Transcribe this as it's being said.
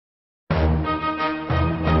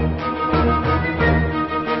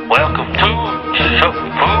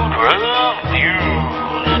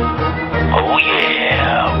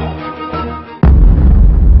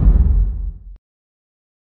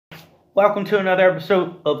Welcome to another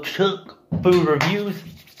episode of Chuck Food Reviews,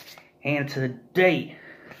 and today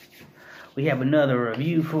we have another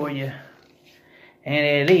review for you, and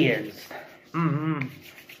it is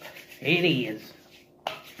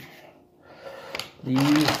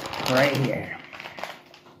these right here,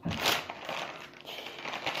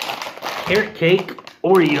 carrot cake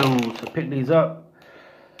Oreos. I picked these up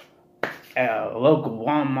at a local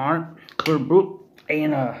Walmart, Clearbrook,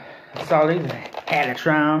 and I saw these, I had to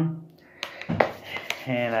try them.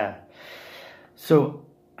 And so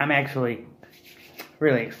I'm actually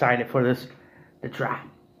really excited for this to try.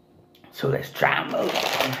 So let's try them out.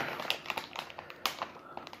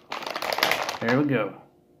 There we go.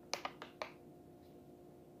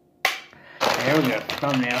 There we go.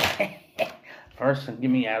 Thumbnail. First, give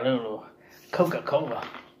me a little Coca-Cola.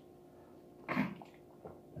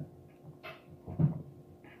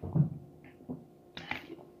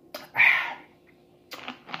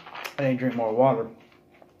 I need to drink more water.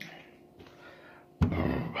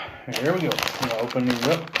 There we go. I'm going to open these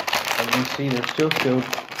up. As you can see, they're still filled.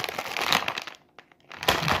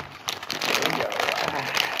 There we go.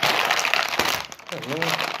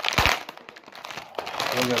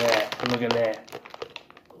 Look at that. Look at that.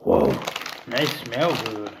 Whoa. They smell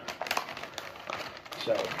good.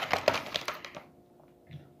 So,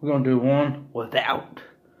 we're going to do one without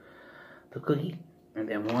the cookie. And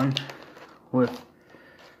then one with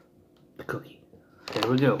the cookie. There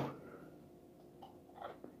we go.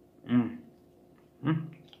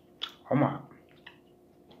 Oh my.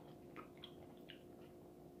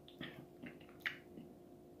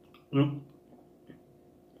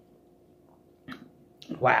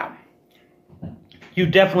 Wow. You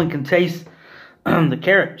definitely can taste the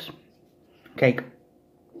carrots cake.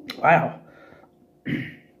 Wow.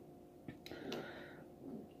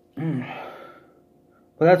 Well,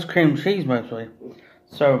 that's cream cheese mostly.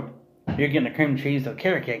 So you're getting the cream cheese of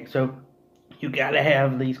carrot cake. So you gotta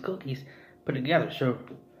have these cookies put together. So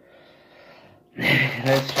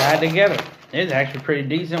let's try it together. It's actually pretty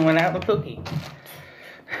decent without the cookie.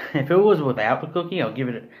 If it was without the cookie, I'll give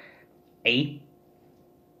it a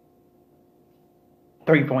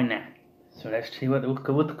 3.9. So let's see what will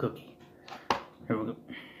go with the cookie. Here we go.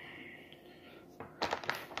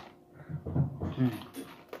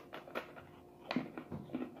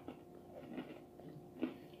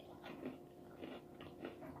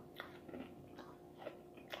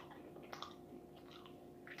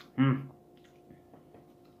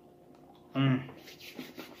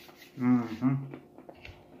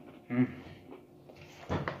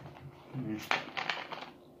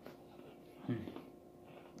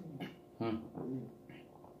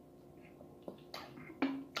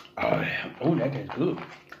 Oh yeah. Oh, that tastes good.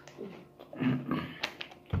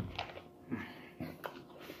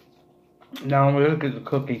 Now I'm gonna look at the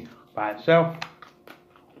cookie by itself.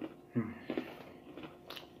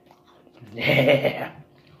 Yeah.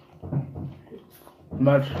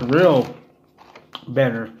 Much real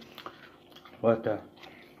better with the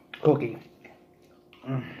cookie.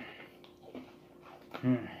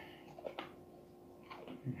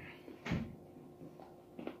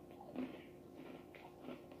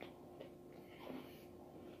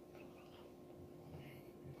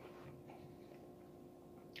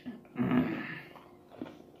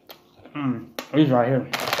 These right here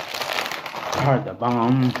are the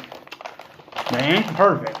bomb. They ain't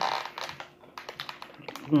perfect.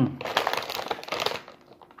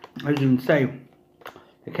 As you can say,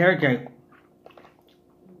 the carrot cake,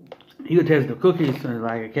 you can taste the cookies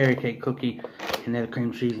like a carrot cake cookie and then the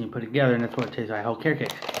cream cheese and you put it together, and that's what it tastes like, a whole carrot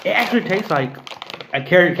cake. It actually tastes like a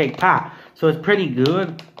carrot cake pie, so it's pretty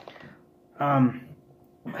good. I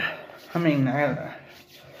mean, I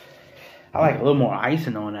like a little more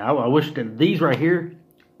icing on it. I wish that these right here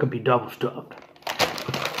could be double stuffed.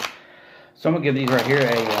 So I'm going to give these right here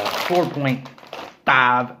a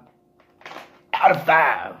 4.5 out of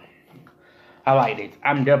 5. I like these.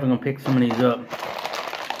 I'm definitely going to pick some of these up.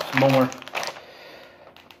 Some more.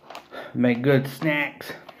 Make good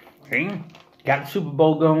snacks. Okay. Got the Super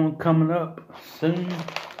Bowl coming up soon.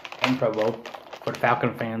 And Pro Bowl for the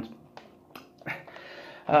Falcon fans.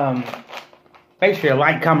 Make sure you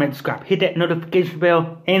like, comment, subscribe, hit that notification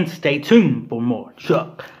bell, and stay tuned for more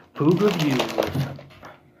Chuck Food Reviews.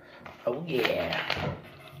 Oh yeah.